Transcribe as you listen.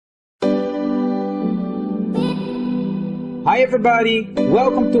Hi everybody,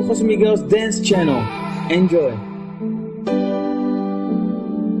 welcome to Jose Miguel's dance channel. Enjoy.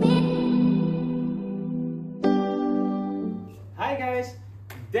 Hi guys,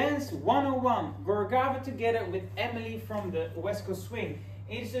 Dance 101, choreographed together with Emily from the West Coast Swing.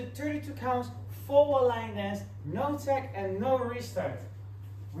 It is a 32 counts forward line dance, no tag and no restart.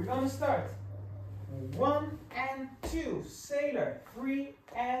 We're gonna start 1 and 2, sailor, 3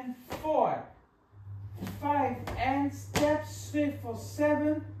 and 4, 5 and step, swivel,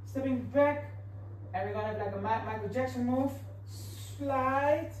 7, stepping back, and we're gonna have like a Michael Jackson move,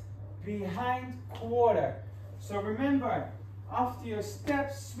 slide, behind, quarter. So remember, after your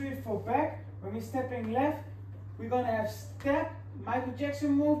step, swivel back, when we're stepping left, we're gonna have step, Michael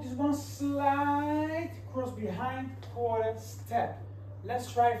Jackson move, just one slide, cross behind, quarter, step.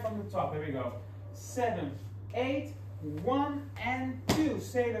 Let's try it from the top. Here we go. 7, 8, 1 and 2.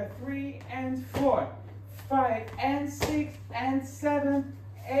 Sailor, 3 and 4. 5 and 6 and 7,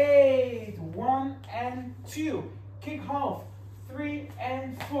 8. 1 and 2. Kick half. 3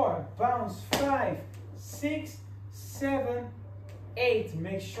 and 4. Bounce. 5, 6, 7, 8.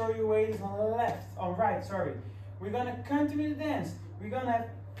 Make sure your weight is on the left. On right, sorry. We're gonna continue the dance. We're gonna have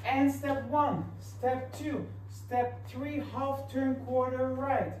and step 1, step 2. Step 3, half turn, quarter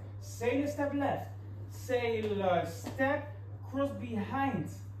right. Sailor, step left. Sailor, step, cross behind.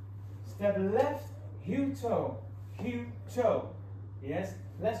 Step left, heel toe, heel toe. Yes,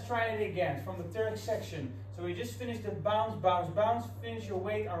 let's try it again from the third section. So we just finished the bounce, bounce, bounce. Finish your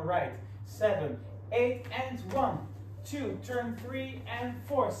weight on right. 7, 8 and 1, 2, turn 3 and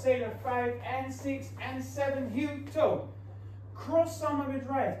 4. Sailor, 5 and 6 and 7, heel toe. Cross some of it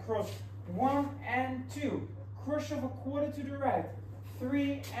right. Cross 1 and 2. Cross over quarter to the right,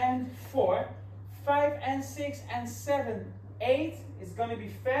 3 and 4, 5 and 6 and 7, 8. It's going to be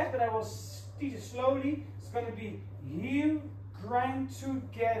fast, but I will teach it slowly. It's going to be heel, grind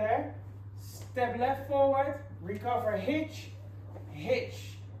together, step left forward, recover, hitch,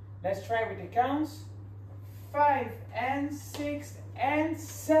 hitch. Let's try with the counts. 5 and 6 and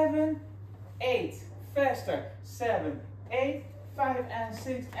 7, 8. Faster. 7, 8, 5 and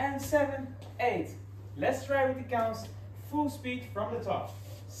 6 and 7, 8. Let's try with the counts, full speed from the top.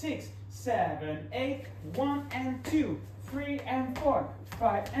 6, 7, 8, 1 and 2, 3 and 4,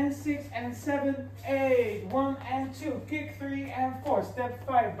 5 and 6 and 7, 8, 1 and 2, kick 3 and 4, step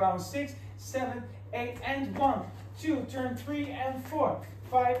 5, bounce 6, 7, 8 and 1, 2, turn 3 and 4,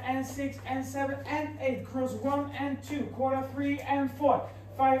 5 and 6 and 7 and 8, cross 1 and 2, quarter 3 and 4,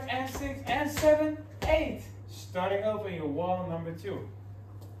 5 and 6 and 7, 8. Starting over your wall number 2.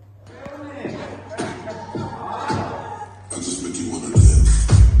 I just make you wanna